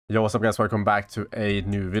Yo, what's up guys, welcome back to a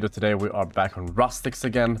new video. Today we are back on Rustix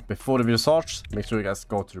again. Before the video starts, make sure you guys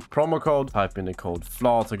go to the promo code, type in the code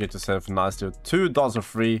FLAW to get yourself a nice little $2 for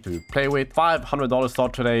free to play with. $500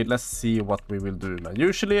 start today. Let's see what we will do, man.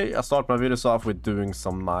 Usually I start my videos off with doing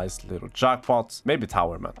some nice little jackpots. Maybe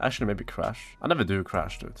tower, man. Actually, maybe crash. I never do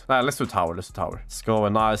crash, dude. Nah, let's do tower, Let's go a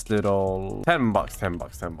nice little 10 bucks.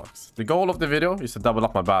 The goal of the video is to double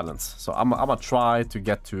up my balance. So I'm gonna try to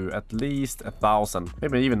get to at least 1,000,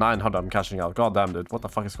 maybe even 900. I'm cashing out. God damn, dude. What the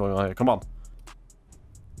fuck is going on here? Come on.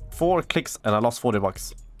 4 clicks and I lost 40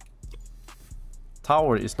 bucks.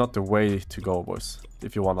 Tower is not the way to go, boys.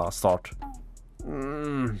 If you wanna start.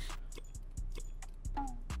 I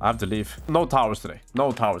have to leave. No towers today.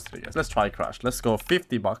 Guys. Let's try crash. Let's go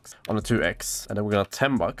 50 bucks on a 2x. And then we're gonna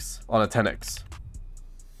 10 bucks on a 10x.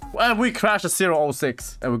 And we crash a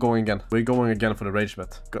 0.06. And we're going again. We're going again for the rage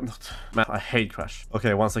bet. Man, I hate crash.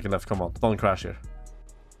 Okay, 1 second left. Come on. Don't crash here.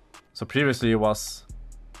 So previously it was...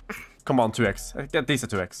 Come on, 2x. At least a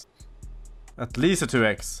 2x. At least a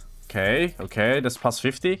 2x. Okay, that's plus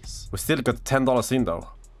 50. We still got $10 in though.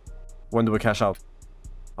 When do we cash out?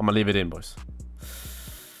 I'm gonna leave it in, boys.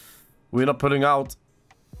 We're not putting out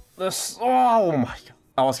this. Oh my god.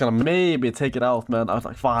 I was gonna maybe take it out, man. I was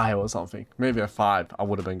like 5 or something. Maybe a 5. I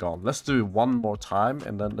would have been gone. Let's do one more time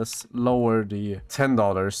and then let's lower the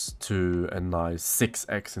 $10 to a nice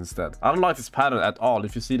 6x instead. I don't like this pattern at all.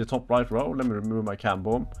 If you see the top right row, let me remove my cam.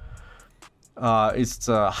 Boom. It's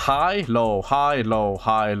high, low, high, low,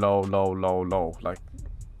 high, low, low, low, low. Like,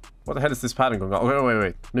 what the hell is this pattern going on? Okay,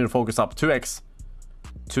 wait. Need to focus up. 2x.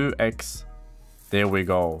 2x. There we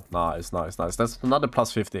go. Nice. That's another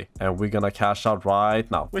plus 50. And we're gonna cash out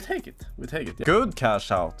right now. We take it. Yeah. Good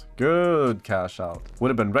cash out. Would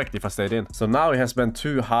have been wrecked if I stayed in. So now it has been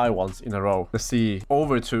 2 high ones in a row. Let's see.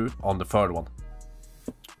 Over 2 on the third one.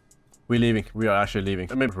 We're leaving. We are actually leaving.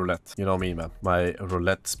 Maybe roulette. You know me, man. My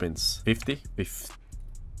roulette spins. 50.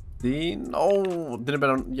 15. Oh, didn't bet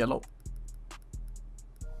on yellow.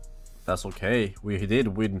 That's okay. We did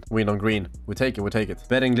win on green. We take it.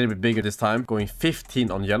 Betting a little bit bigger this time. Going 15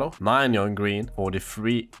 on yellow, 9 on green for the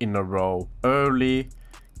 3 in a row. Early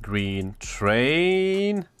green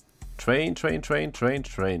train. Train.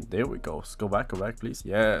 There we go. Go back, please.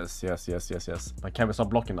 Yes. My cam is not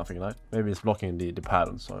blocking nothing, right? Maybe it's blocking the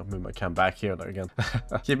pattern. So I'll move my cam back here again.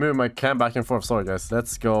 Keep moving my cam back and forth. Sorry, guys.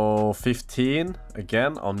 Let's go 15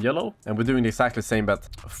 again on yellow. And we're doing exactly the same bet.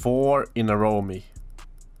 4 in a row, me.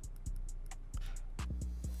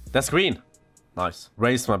 That's green. Nice.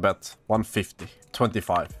 Raise my bet. 150.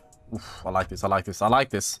 25. Oof, I like this.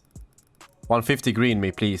 150 green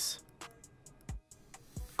me, please.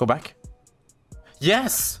 Go back.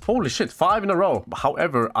 Yes! Holy shit. 5 in a row.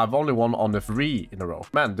 However, I've only won on the 3 in a row.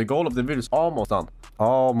 Man, the goal of the video is almost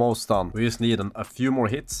done. We just need a few more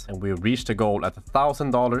hits. And we reach the goal at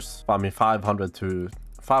 $1,000. I mean, 500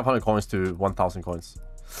 coins to 1,000 coins.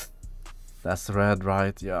 That's red,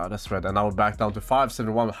 right? Yeah, that's red. And now we're back down to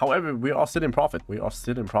 571. However, we are still in profit.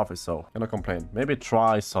 So cannot complain. Maybe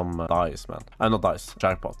try some dice, man. Not dice,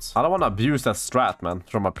 jackpots. I don't want to abuse that strat, man,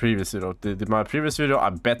 from my previous video. My previous video, I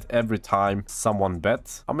bet every time someone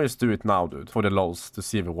bet. I'm gonna just do it now, dude, for the lows to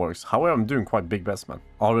see if it works. However, I'm doing quite big bets, man.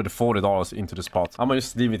 Already $40 into the spot. I'm gonna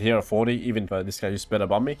just leave it here at 40, even if this guy just bet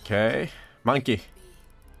above me. Okay, monkey.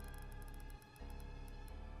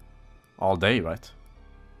 All day, right?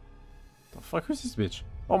 The fuck is this bitch?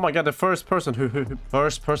 Oh my god, the first person who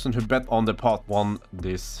bet on the pot won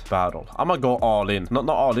this battle. I'm gonna go all in. Not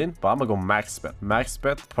all in, but I'm gonna go max bet. Max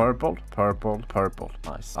bet, purple.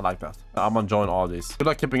 Nice. I like that. I'm gonna join all these. Good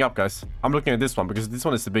luck keeping up, guys. I'm looking at this one because this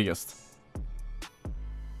one is the biggest.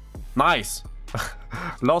 Nice.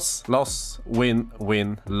 Loss, win,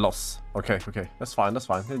 loss. Okay. That's fine.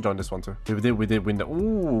 Join this one too. We did win the...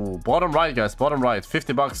 Ooh, bottom right, guys. Bottom right.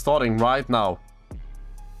 50 bucks starting right now.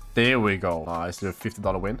 There we go. Nice, little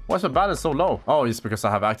 $50 win. Why is my balance so low? Oh, it's because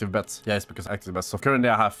I have active bets. Yeah, it's because active bets. So currently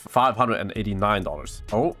I have $589.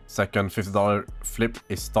 Oh, second $50 flip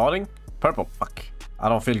is starting. Purple. Fuck. I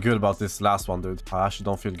don't feel good about this last one, dude. I actually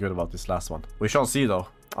don't feel good about this last one. We shall see, though.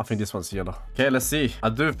 I think this one's yellow. Okay, let's see. I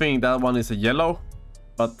do think that one is a yellow,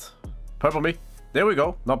 but purple me. There we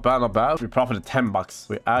go. Not bad. We profited 10 bucks.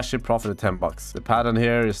 We actually profited 10 bucks. The pattern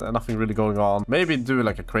here is nothing really going on. Maybe do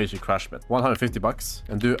like a crazy crash bet. 150 bucks.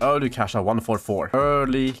 And do early cash out 144.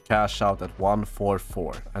 Early cash out at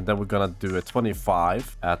 144. And then we're gonna do a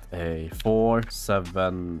 25 at a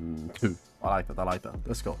 472. I like that.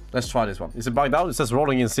 Let's go. Let's try this one. Is it bugged out? It says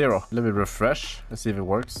rolling in 0. Let me refresh. Let's see if it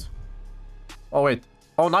works. Oh, wait.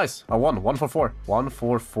 Oh, nice. I won. 144.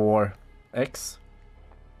 144X.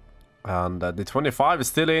 And the 25 is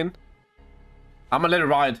still in. I'm gonna let it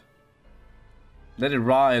ride. Let it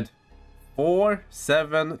ride.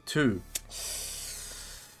 4-7-2.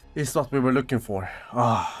 It's what we were looking for.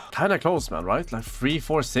 Ah, kind of close, man, right? Like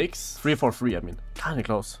 3-4-6, 3-4-3. I mean, kind of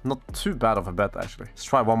close. Not too bad of a bet, actually. Let's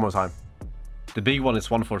try one more time. The big one is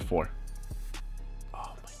 1-4-4. Oh my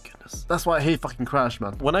goodness. That's why I hate fucking Crash,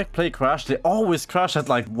 man. When I play Crash, they always crash at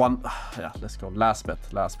like one. Yeah, let's go. Last bet.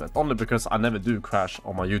 Last bet. Only because I never do Crash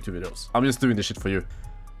on my YouTube videos. I'm just doing this shit for you.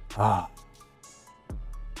 Ah.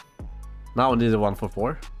 Now I need a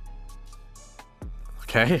 1-4-4.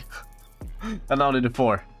 Okay. And now I need a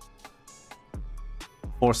 4.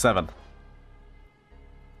 4-7.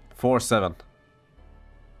 4-7.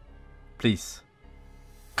 Please.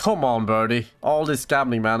 Come on, birdie. All this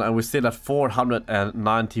gambling, man, and we're still at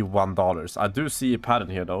 $491. I do see a pattern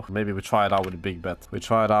here, though. Maybe we try it out with a big bet. We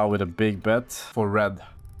try it out with a big bet for red.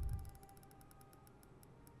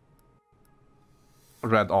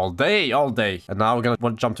 Red all day, all day. And now we're gonna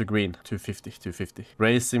want to jump to green. 250, 250.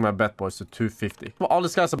 Raising my bet, boys, to 250. Well, all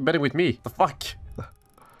these guys are betting with me. The fuck?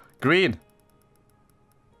 Green.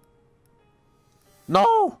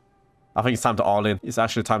 No! I think it's time to all in. It's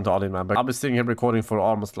actually time to all in, man. But I've been sitting here recording for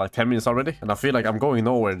almost like 10 minutes already. And I feel like I'm going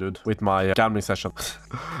nowhere, dude, with my gambling session.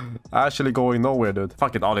 Actually going nowhere, dude.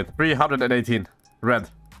 Fuck it, all in. 318. Red.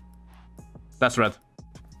 That's red.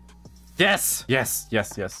 Yes! Yes,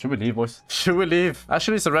 yes, yes. Should we leave, boys? Should we leave?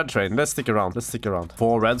 Actually, it's a red train. Let's stick around. Let's stick around.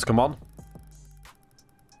 4 reds, come on.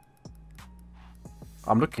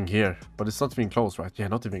 I'm looking here, but it's not even close, right? Yeah,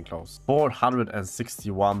 not even close.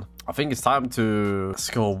 461. I think it's time to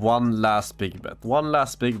score one last big bet. One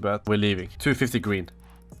last big bet. We're leaving. 250 green.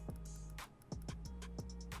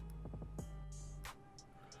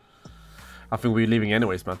 I think we're leaving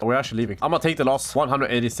anyways, man. We're actually leaving. I'm gonna take the loss.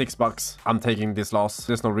 186 bucks. I'm taking this loss.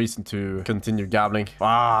 There's no reason to continue gambling.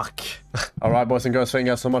 Fuck. Alright, boys and girls, thank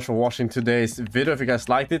you guys so much for watching today's video. If you guys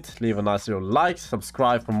liked it, leave a nice little like.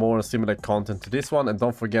 Subscribe for more similar content to this one. And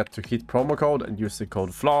don't forget to hit promo code and use the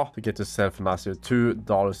code FLAW to get yourself a nice little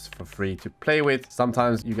 $2 for free to play with.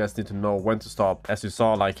 Sometimes you guys need to know when to stop. As you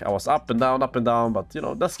saw, like I was up and down. But you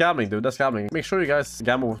know, that's gambling, dude. That's gambling. Make sure you guys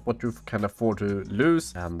gamble with what you can afford to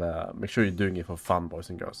lose. And make sure you're doing it for fun, boys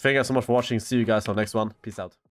and girls. Thank you guys so much for watching. See you guys on the next one. Peace out.